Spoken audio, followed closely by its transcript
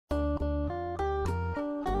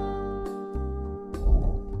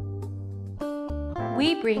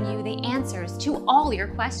we bring you the answers to all your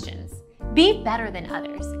questions. Be better than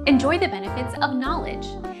others. Enjoy the benefits of knowledge.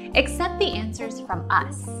 Accept the answers from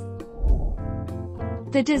us.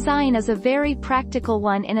 The design is a very practical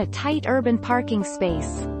one in a tight urban parking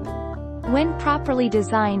space. When properly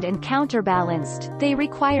designed and counterbalanced, they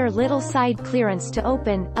require little side clearance to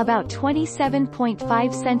open, about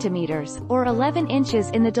 27.5 centimeters, or 11 inches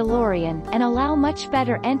in the DeLorean, and allow much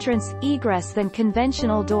better entrance-egress than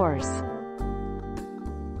conventional doors.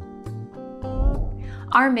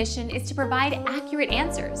 Our mission is to provide accurate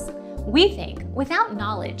answers. We think without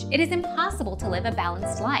knowledge, it is impossible to live a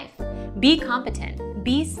balanced life. Be competent,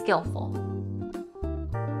 be skillful.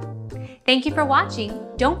 Thank you for watching.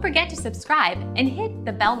 Don't forget to subscribe and hit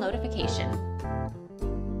the bell notification.